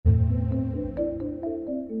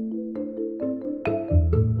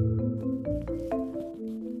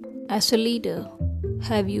As a leader,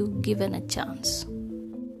 have you given a chance?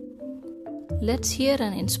 Let's hear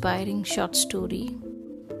an inspiring short story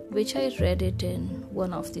which I read it in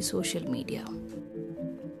one of the social media.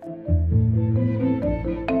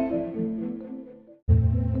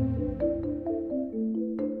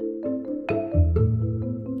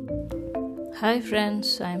 Hi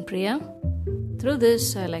friends, I'm Priya. Through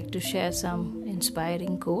this, I like to share some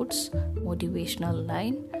inspiring quotes, motivational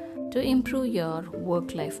line to improve your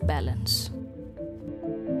work-life balance.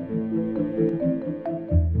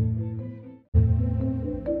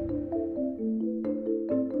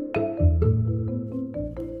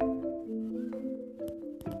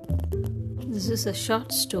 This is a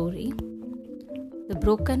short story, The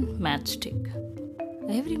Broken Matchstick.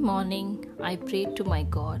 Every morning I pray to my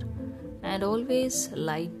God and always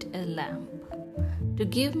light a lamp. To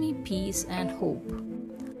give me peace and hope,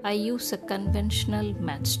 I use a conventional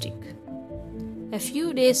matchstick. A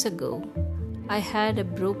few days ago, I had a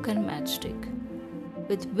broken matchstick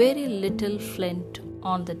with very little flint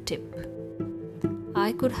on the tip.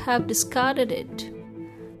 I could have discarded it,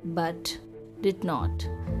 but did not,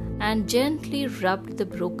 and gently rubbed the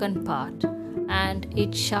broken part, and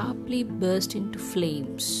it sharply burst into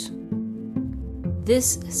flames.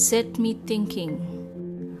 This set me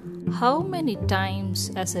thinking, how many times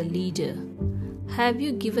as a leader have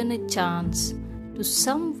you given a chance to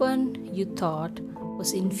someone you thought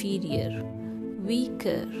was inferior,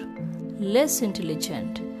 weaker, less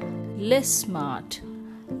intelligent, less smart,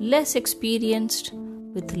 less experienced,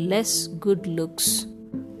 with less good looks,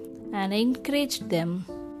 and encouraged them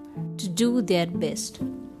to do their best?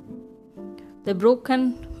 The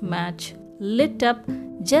broken match lit up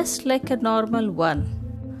just like a normal one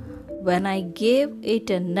when I gave it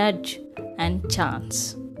a nudge and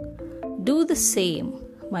chance. Do the same,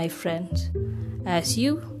 my friends, as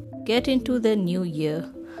you get into the new year,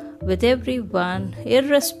 with everyone,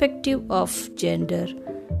 irrespective of gender,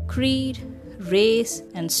 creed, race,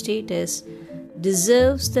 and status,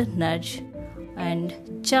 deserves the nudge and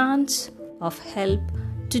chance of help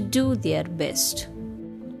to do their best.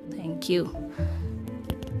 Thank you.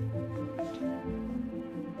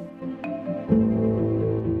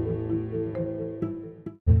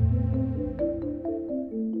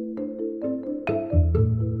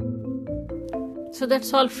 So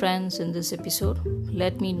that's all friends in this episode.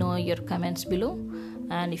 Let me know your comments below,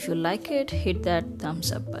 and if you like it, hit that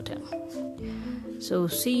thumbs up button. So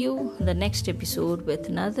see you in the next episode with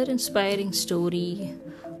another inspiring story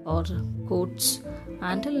or quotes.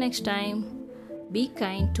 Until next time, be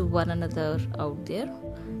kind to one another out there.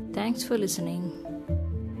 Thanks for listening.